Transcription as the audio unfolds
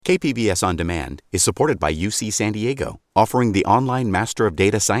KPBS On Demand is supported by UC San Diego, offering the online Master of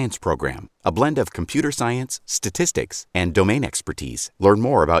Data Science program, a blend of computer science, statistics, and domain expertise. Learn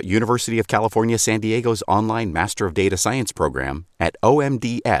more about University of California San Diego's online Master of Data Science program at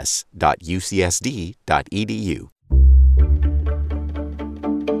omds.ucsd.edu.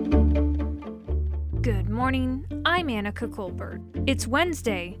 Good morning, I'm Annika Colbert. It's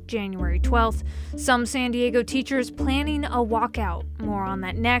Wednesday, January 12th. Some San Diego teachers planning a walkout. More on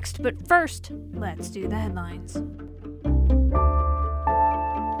that next, but first, let's do the headlines.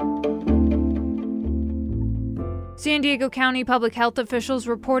 San Diego County public health officials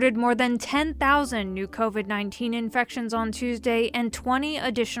reported more than 10,000 new COVID-19 infections on Tuesday and 20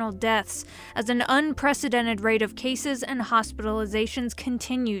 additional deaths as an unprecedented rate of cases and hospitalizations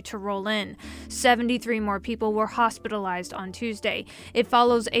continue to roll in. 73 more people were hospitalized on Tuesday. It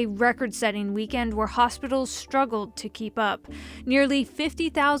follows a record-setting weekend where hospitals struggled to keep up. Nearly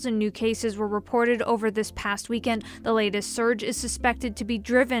 50,000 new cases were reported over this past weekend. The latest surge is suspected to be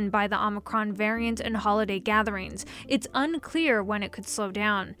driven by the Omicron variant and holiday gatherings. It's unclear when it could slow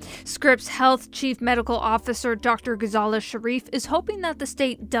down. Scripps Health Chief Medical Officer Dr. Ghazaleh Sharif is hoping that the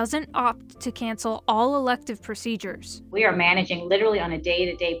state doesn't opt to cancel all elective procedures. We are managing literally on a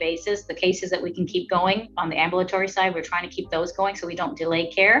day-to-day basis the cases that we can keep going. On the ambulatory side, we're trying to keep those going so we don't delay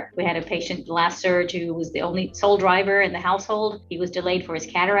care. We had a patient last surge who was the only sole driver in the household. He was delayed for his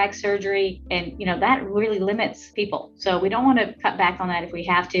cataract surgery, and that really limits people. So we don't want to cut back on that if we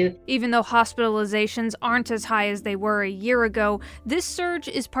have to. Even though hospitalizations aren't as high as they were a year ago, this surge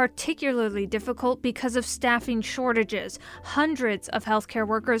is particularly difficult because of staffing shortages. Hundreds of healthcare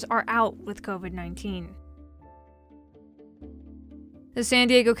workers are out with COVID-19. The San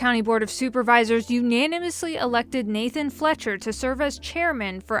Diego County Board of Supervisors unanimously elected Nathan Fletcher to serve as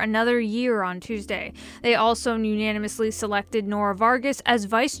chairman for another year on Tuesday. They also unanimously selected Nora Vargas as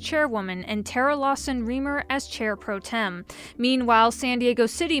vice chairwoman and Tara Lawson-Remer as chair pro tem. Meanwhile, San Diego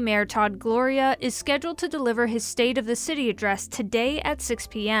City Mayor Todd Gloria is scheduled to deliver his State of the City address today at 6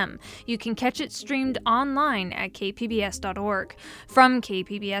 p.m. You can catch it streamed online at kpbs.org. From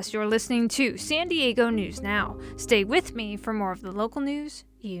KPBS, you're listening to San Diego News Now. Stay with me for more of the local news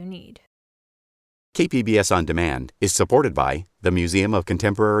you need. KPBS On Demand is supported by the Museum of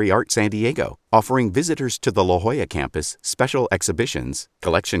Contemporary Art San Diego, offering visitors to the La Jolla campus special exhibitions,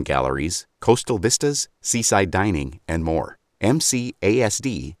 collection galleries, coastal vistas, seaside dining, and more.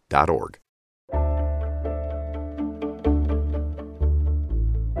 mcasd.org.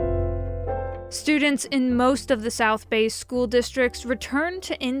 Students in most of the South Bay school districts returned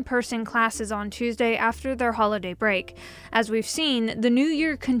to in-person classes on Tuesday after their holiday break. As we've seen, the new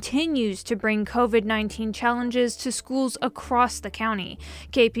year continues to bring COVID-19 challenges to schools across the county.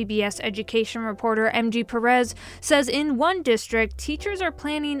 KPBS education reporter MG Perez says in one district, teachers are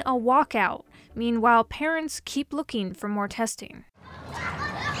planning a walkout. Meanwhile, parents keep looking for more testing.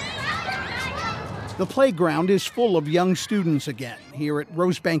 The playground is full of young students again here at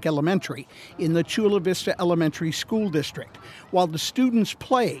Rosebank Elementary in the Chula Vista Elementary School District. While the students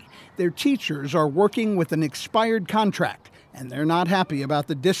play, their teachers are working with an expired contract, and they're not happy about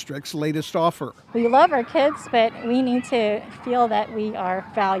the district's latest offer. We love our kids, but we need to feel that we are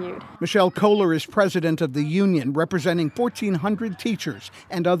valued. Michelle Kohler is president of the union, representing 1,400 teachers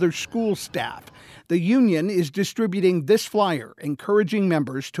and other school staff. The union is distributing this flyer, encouraging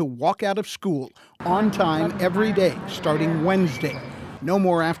members to walk out of school on time every day, starting Wednesday. No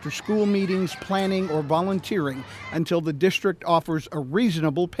more after-school meetings, planning, or volunteering until the district offers a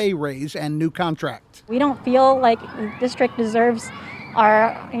reasonable pay raise and new contract. We don't feel like the district deserves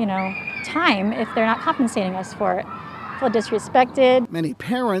our, time if they're not compensating us for it. Feel disrespected. Many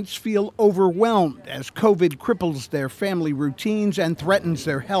parents feel overwhelmed as COVID cripples their family routines and threatens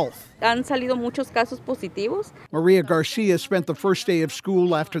their health. Han salido muchos casos positivos. Maria Garcia spent the first day of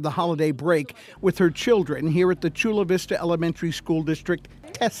school after the holiday break with her children here at the Chula Vista Elementary School District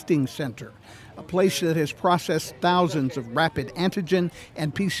Testing Center, a place that has processed thousands of rapid antigen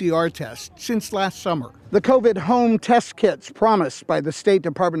and PCR tests since last summer. The COVID home test kits promised by the State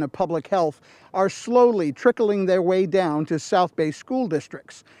Department of Public Health are slowly trickling their way down to South Bay school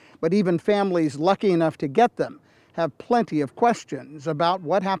districts. But even families lucky enough to get them have plenty of questions about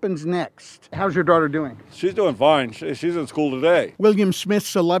what happens next. How's your daughter doing? She's doing fine. She's in school today. William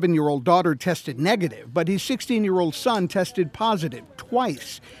Smith's 11-year-old daughter tested negative, but his 16-year-old son tested positive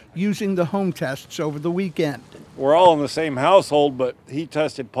twice using the home tests over the weekend. We're all in the same household, but he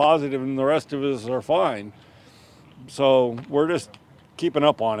tested positive and the rest of us are fine. So we're just keeping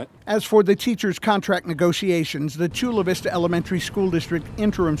up on it. As for the teachers' contract negotiations, the Chula Vista Elementary School District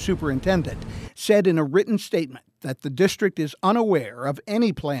interim superintendent said in a written statement that the district is unaware of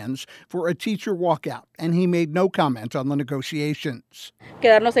any plans for a teacher walkout, and he made no comment on the negotiations.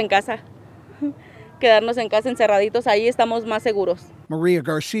 Quedarnos en casa. Quedarnos en casa encerraditos, ahí estamos más seguros. Maria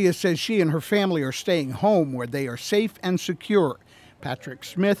Garcia says she and her family are staying home where they are safe and secure. Patrick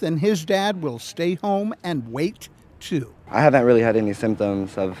Smith and his dad will stay home and wait, too. I haven't really had any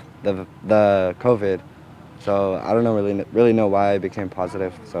symptoms of the COVID, so I don't really know why I became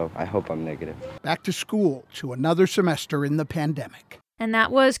positive, so I hope I'm negative. Back to school to another semester in the pandemic. And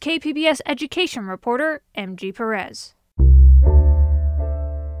that was KPBS education reporter MG Perez.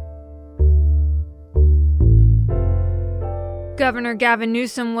 Governor Gavin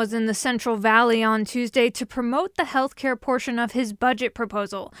Newsom was in the Central Valley on Tuesday to promote the healthcare portion of his budget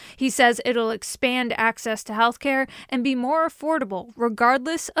proposal. He says it'll expand access to healthcare and be more affordable,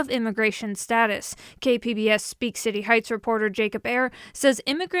 regardless of immigration status. KPBS Speak City Heights reporter Jacob Ayer says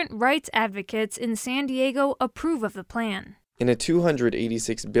immigrant rights advocates in San Diego approve of the plan. In a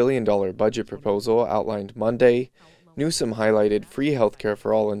 $286 billion budget proposal outlined Monday, Newsom highlighted free healthcare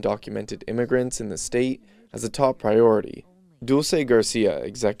for all undocumented immigrants in the state as a top priority. Dulce Garcia,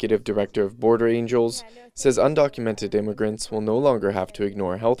 executive director of Border Angels, says undocumented immigrants will no longer have to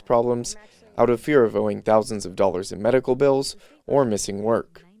ignore health problems out of fear of owing thousands of dollars in medical bills or missing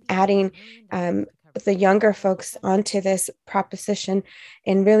work. Adding the younger folks onto this proposition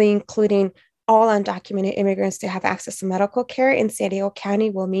and really including all undocumented immigrants to have access to medical care in San Diego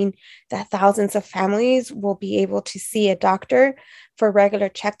County will mean that thousands of families will be able to see a doctor for regular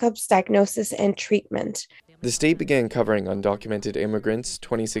checkups, diagnosis, and treatment. The state began covering undocumented immigrants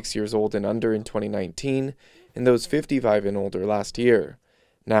 26 years old and under in 2019 and those 55 and older last year.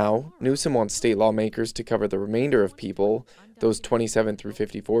 Now, Newsom wants state lawmakers to cover the remainder of people, those 27 through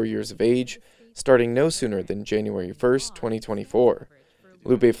 54 years of age, starting no sooner than January 1st, 2024.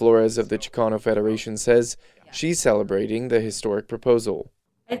 Lupe Flores of the Chicano Federation says she's celebrating the historic proposal.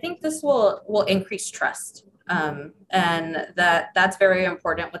 I think this will increase trust. And that's very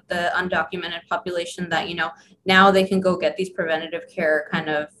important with the undocumented population that, now they can go get these preventative care kind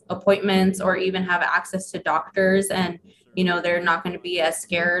of appointments or even have access to doctors and, they're not going to be as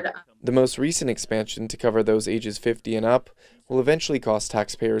scared. The most recent expansion to cover those ages 50 and up will eventually cost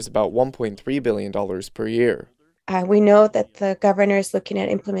taxpayers about $1.3 billion per year. We know that the governor is looking at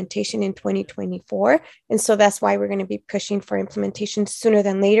implementation in 2024, and so that's why we're going to be pushing for implementation sooner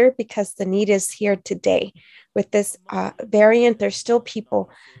than later, because the need is here today. With this variant, there's still people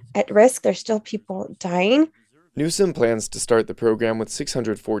at risk, there's still people dying. Newsom plans to start the program with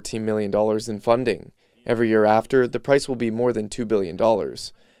 $614 million in funding. Every year after, the price will be more than $2 billion.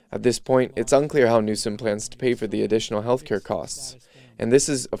 At this point, it's unclear how Newsom plans to pay for the additional healthcare costs. And this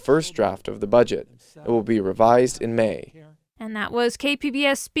is a first draft of the budget. It will be revised in May. And that was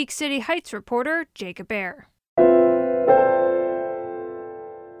KPBS Speak City Heights reporter Jacob Ayer.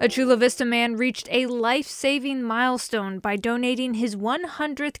 A Chula Vista man reached a life-saving milestone by donating his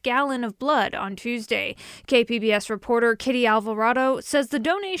 100th gallon of blood on Tuesday. KPBS reporter Kitty Alvarado says the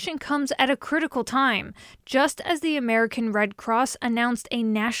donation comes at a critical time, just as the American Red Cross announced a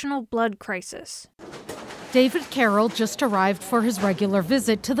national blood crisis. David Carroll just arrived for his regular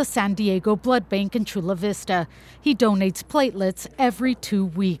visit to the San Diego Blood Bank in Chula Vista. He donates platelets every 2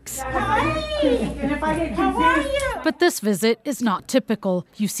 weeks. But this visit is not typical.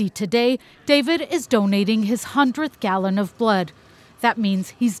 You see, today, David is donating his 100th gallon of blood. That means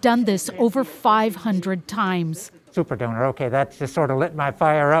he's done this over 500 times. Super donor, okay, that just sort of lit my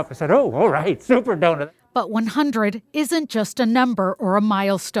fire up. I said, oh, all right, super donor. But 100 isn't just a number or a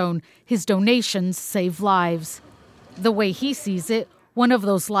milestone. His donations save lives. The way he sees it, one of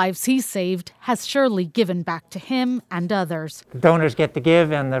those lives he saved has surely given back to him and others. The donors get to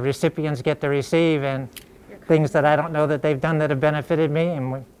give and the recipients get to receive, and things that I don't know that they've done that have benefited me,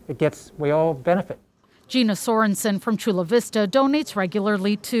 and we all benefit. Gina Sorensen from Chula Vista donates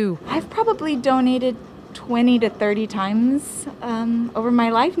regularly too. I've probably donated 20 to 30 times over my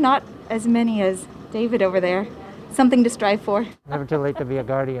life, not as many as David over there. Something to strive for. Never too late to be a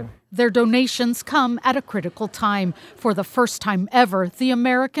guardian. Their donations come at a critical time. For the first time ever, the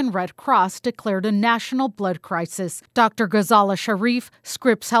American Red Cross declared a national blood crisis. Dr. Ghazala Sharif,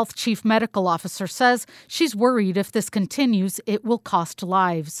 Scripps Health Chief Medical Officer, says she's worried if this continues, it will cost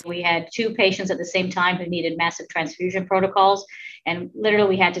lives. We had 2 patients at the same time who needed massive transfusion protocols, and literally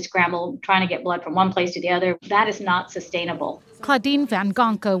we had to scramble trying to get blood from one place to the other. That is not sustainable. Claudine Van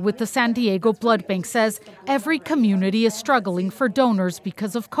Gonka with the San Diego Blood Bank says every community is struggling for donors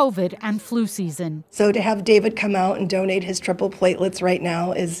because of COVID and flu season. So to have David come out and donate his triple platelets right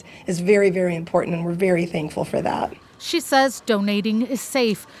now is very, very important, and we're very thankful for that. She says donating is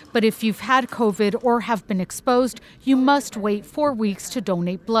safe, but if you've had COVID or have been exposed, you must wait 4 weeks to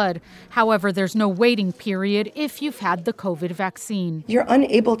donate blood. However, there's no waiting period if you've had the COVID vaccine. You're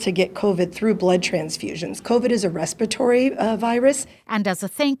unable to get COVID through blood transfusions. COVID is a respiratory virus. And as a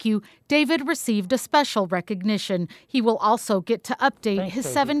thank you, David received a special recognition. He will also get to update his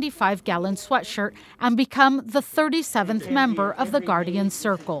 75-gallon sweatshirt and become the 37th member of the Guardian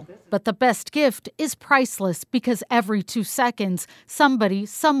Circle. But the best gift is priceless because every 2 seconds, somebody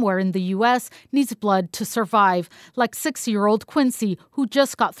somewhere in the U.S. needs blood to survive, like 6-year-old Quincy, who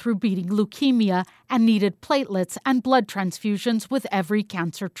just got through beating leukemia and needed platelets and blood transfusions with every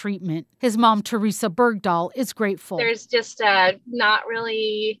cancer treatment. His mom, Teresa Bergdahl, is grateful. There's just not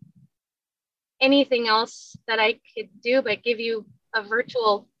really anything else that I could do but give you a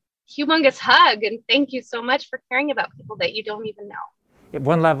virtual humongous hug and thank you so much for caring about people that you don't even know. At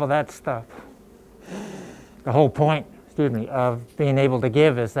one level, that's the whole point, of being able to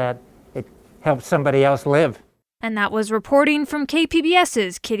give is that it helps somebody else live. And that was reporting from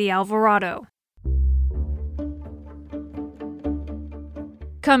KPBS's Kitty Alvarado.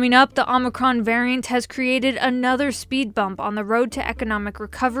 Coming up, the Omicron variant has created another speed bump on the road to economic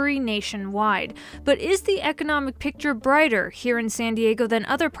recovery nationwide. But is the economic picture brighter here in San Diego than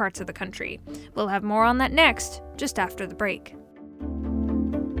other parts of the country? We'll have more on that next, just after the break.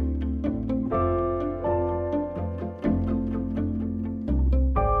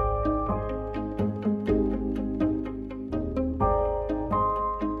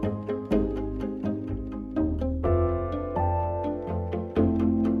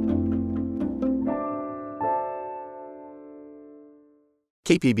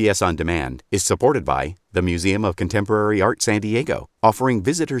 KPBS On Demand is supported by the Museum of Contemporary Art San Diego, offering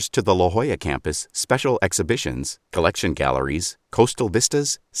visitors to the La Jolla campus special exhibitions, collection galleries, coastal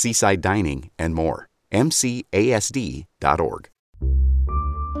vistas, seaside dining, and more. mcasd.org.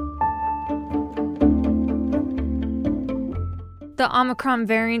 The Omicron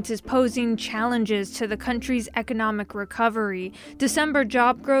variant is posing challenges to the country's economic recovery. December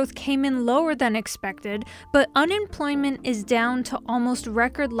job growth came in lower than expected, but unemployment is down to almost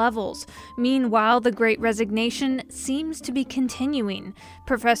record levels. Meanwhile, the Great Resignation seems to be continuing.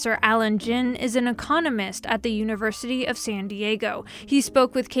 Professor Alan Jin is an economist at the University of San Diego. He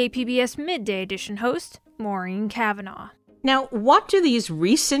spoke with KPBS Midday Edition host Maureen Cavanaugh. Now, what do these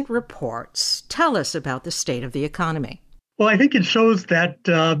recent reports tell us about the state of the economy? Well, I think it shows that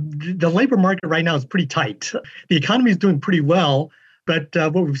the labor market right now is pretty tight. The economy is doing pretty well, but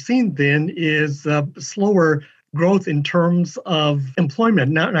what we've seen then is slower growth in terms of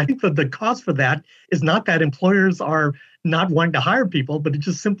employment. Now, and I think that the cause for that is not that employers are not wanting to hire people, but it's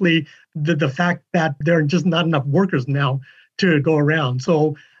just simply the fact that there are just not enough workers now to go around.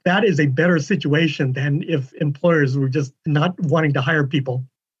 So that is a better situation than if employers were just not wanting to hire people.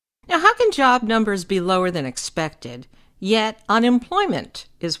 Now, how can job numbers be lower than expected, yet unemployment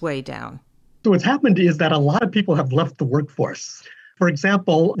is way down? So what's happened is that a lot of people have left the workforce. For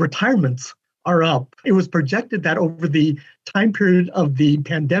example, retirements are up. It was projected that over the time period of the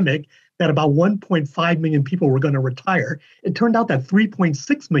pandemic, that about 1.5 million people were going to retire. It turned out that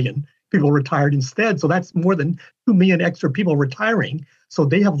 3.6 million people retired instead. So that's more than 2 million extra people retiring. So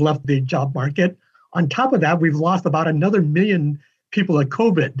they have left the job market. On top of that, we've lost about another million people at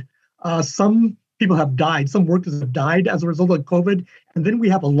COVID. Some people have died. Some workers have died as a result of COVID. And then we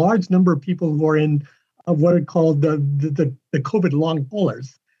have a large number of people who are in what are called the COVID long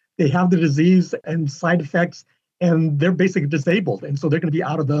haulers. They have the disease and side effects, and they're basically disabled. And so they're going to be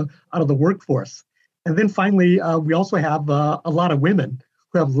out of the workforce. And then finally, we also have a lot of women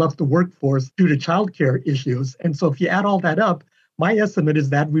who have left the workforce due to childcare issues. And so if you add all that up, my estimate is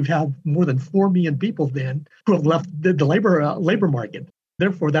that we've had more than 4 million people then who have left the labor market.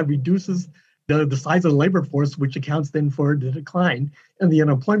 Therefore, that reduces the size of the labor force, which accounts then for the decline in the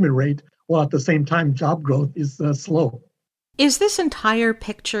unemployment rate, while at the same time job growth is slow. Is this entire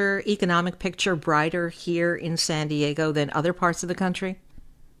economic picture, brighter here in San Diego than other parts of the country?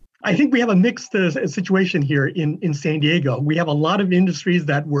 I think we have a mixed situation here in San Diego. We have a lot of industries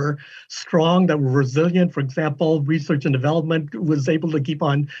that were strong, that were resilient. For example, research and development was able to keep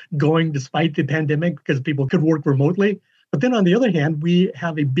on going despite the pandemic because people could work remotely. But then on the other hand, we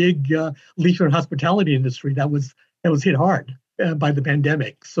have a big leisure and hospitality industry that was hit hard by the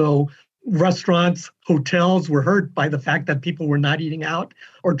pandemic. So restaurants, hotels were hurt by the fact that people were not eating out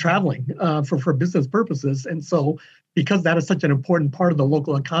or traveling for business purposes. And so because that is such an important part of the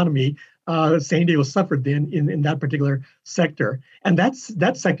local economy, San Diego suffered then in that particular sector. And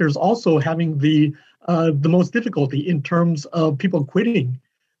that sector is also having the most difficulty in terms of people quitting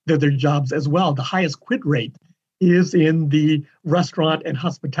their jobs as well. The highest quit rate is in the restaurant and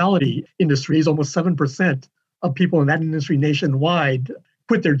hospitality industries. Almost 7% of people in that industry nationwide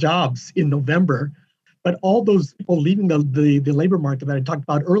quit their jobs in November. But all those people leaving the labor market that I talked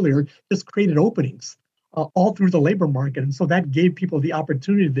about earlier just created openings all through the labor market. And so that gave people the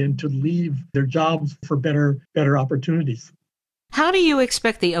opportunity then to leave their jobs for better opportunities. How do you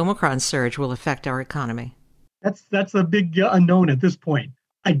expect the Omicron surge will affect our economy? That's a big unknown at this point.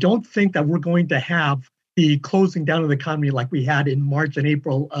 I don't think that we're going to have the closing down of the economy like we had in March and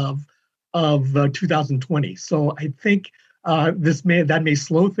April of 2020. So I think that may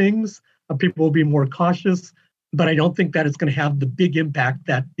slow things. People will be more cautious, but I don't think that it's going to have the big impact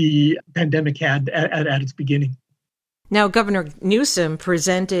that the pandemic had at its beginning. Now, Governor Newsom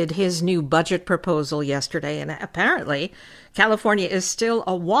presented his new budget proposal yesterday, and apparently California is still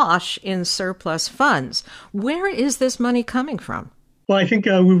awash in surplus funds. Where is this money coming from? Well, I think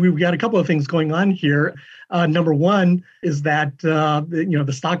we've got a couple of things going on here. Number one is that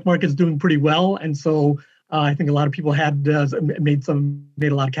the stock market is doing pretty well, and so I think a lot of people had made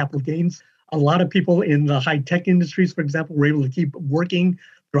a lot of capital gains. A lot of people in the high tech industries, for example, were able to keep working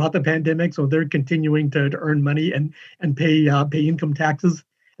throughout the pandemic, so they're continuing to earn money and pay income taxes.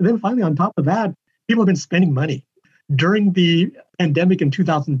 And then finally, on top of that, people have been spending money. During the pandemic in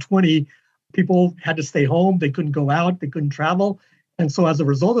 2020, people had to stay home. They couldn't go out. They couldn't travel. And so as a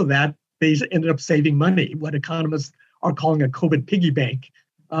result of that, they ended up saving money, what economists are calling a COVID piggy bank.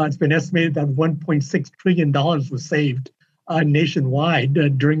 It's been estimated that $1.6 trillion was saved nationwide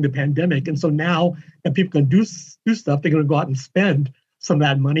during the pandemic. And so now that people can do stuff, they're going to go out and spend some of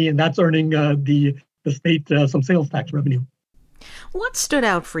that money, and that's earning the state some sales tax revenue. What stood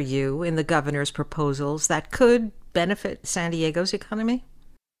out for you in the governor's proposals that could benefit San Diego's economy?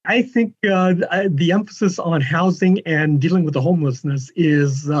 I think the emphasis on housing and dealing with the homelessness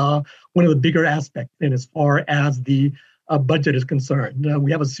is one of the bigger aspects in as far as the budget is concerned.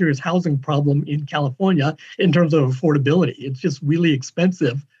 We have a serious housing problem in California in terms of affordability. It's just really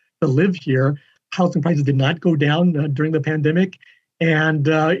expensive to live here. Housing prices did not go down during the pandemic, and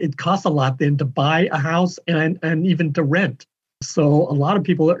it costs a lot then to buy a house and even to rent. So a lot of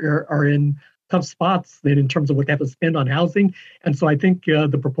people are in tough spots then in terms of what they have to spend on housing. And so I think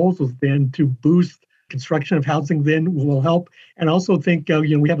the proposals then to boost construction of housing then will help. And also think,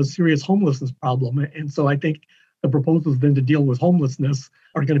 we have a serious homelessness problem. And so I think the proposals then to deal with homelessness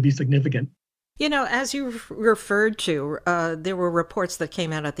are going to be significant. You know, as you referred to, there were reports that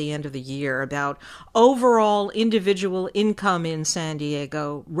came out at the end of the year about overall individual income in San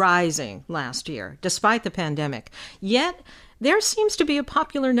Diego rising last year, despite the pandemic. Yet, there seems to be a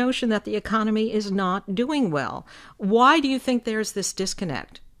popular notion that the economy is not doing well. Why do you think there's this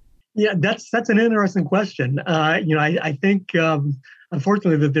disconnect? Yeah, that's an interesting question. I think,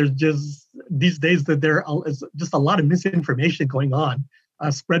 unfortunately, that there's just these days that there is just a lot of misinformation going on,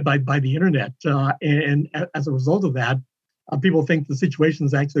 spread by the internet. And as a result of that, people think the situation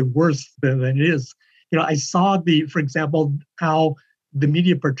is actually worse than it is. I saw for example, how the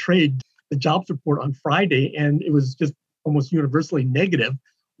media portrayed the jobs report on Friday, and it was just almost universally negative.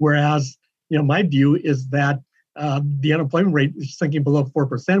 Whereas, my view is that the unemployment rate is sinking below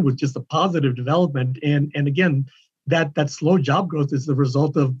 4%, was just a positive development. And again, that slow job growth is the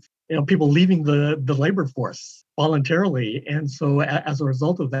result of people leaving the labor force voluntarily. And so as a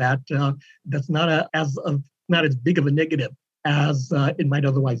result of that, that's not as big of a negative as it might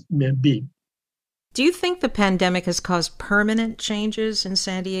otherwise be. Do you think the pandemic has caused permanent changes in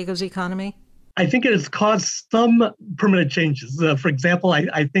San Diego's economy? I think it has caused some permanent changes. For example,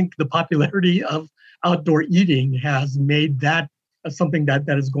 I think the popularity of outdoor eating has made that something that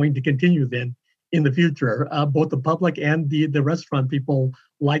is going to continue then in the future. Both the public and the restaurant people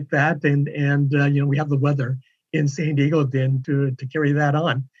like that. And we have the weather in San Diego then to carry that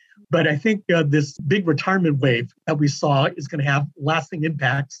on. But I think this big retirement wave that we saw is going to have lasting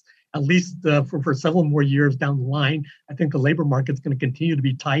impacts, at least for several more years down the line. I think the labor market's going to continue to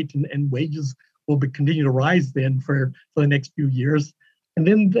be tight, and wages will continue to rise then for the next few years. And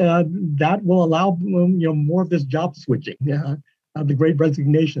then that will allow more of this job switching, the great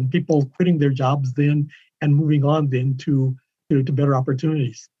resignation, people quitting their jobs then and moving on then to better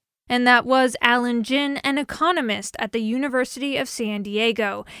opportunities. And that was Alan Jin, an economist at the University of San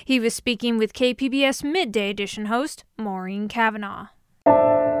Diego. He was speaking with KPBS Midday Edition host Maureen Cavanaugh.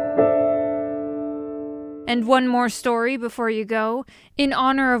 And one more story before you go. In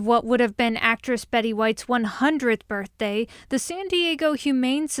honor of what would have been actress Betty White's 100th birthday, the San Diego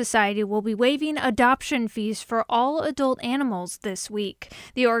Humane Society will be waiving adoption fees for all adult animals this week.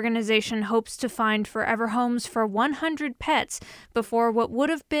 The organization hopes to find forever homes for 100 pets before what would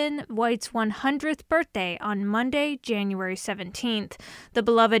have been White's 100th birthday on Monday, January 17th. The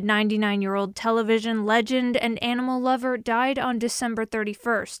beloved 99-year-old television legend and animal lover died on December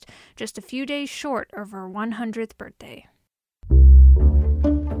 31st, just a few days short of her 100th birthday.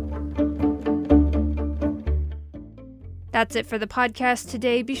 That's it for the podcast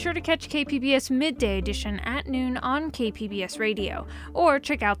today. Be sure to catch KPBS Midday Edition at noon on KPBS Radio, or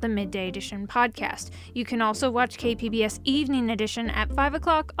check out the Midday Edition podcast. You can also watch KPBS Evening Edition at 5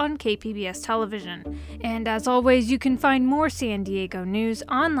 o'clock on KPBS Television. And as always, you can find more San Diego news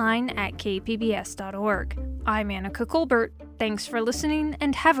online at kpbs.org. I'm Annika Colbert. Thanks for listening,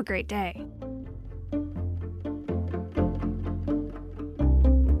 and have a great day.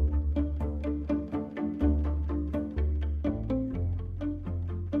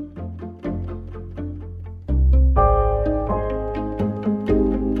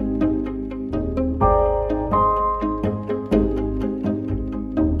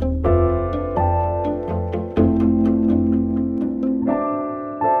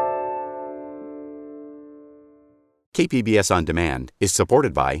 KPBS On Demand is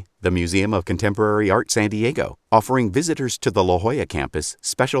supported by the Museum of Contemporary Art San Diego, offering visitors to the La Jolla campus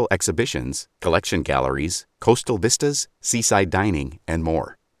special exhibitions, collection galleries, coastal vistas, seaside dining, and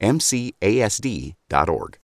more. MCASD.org.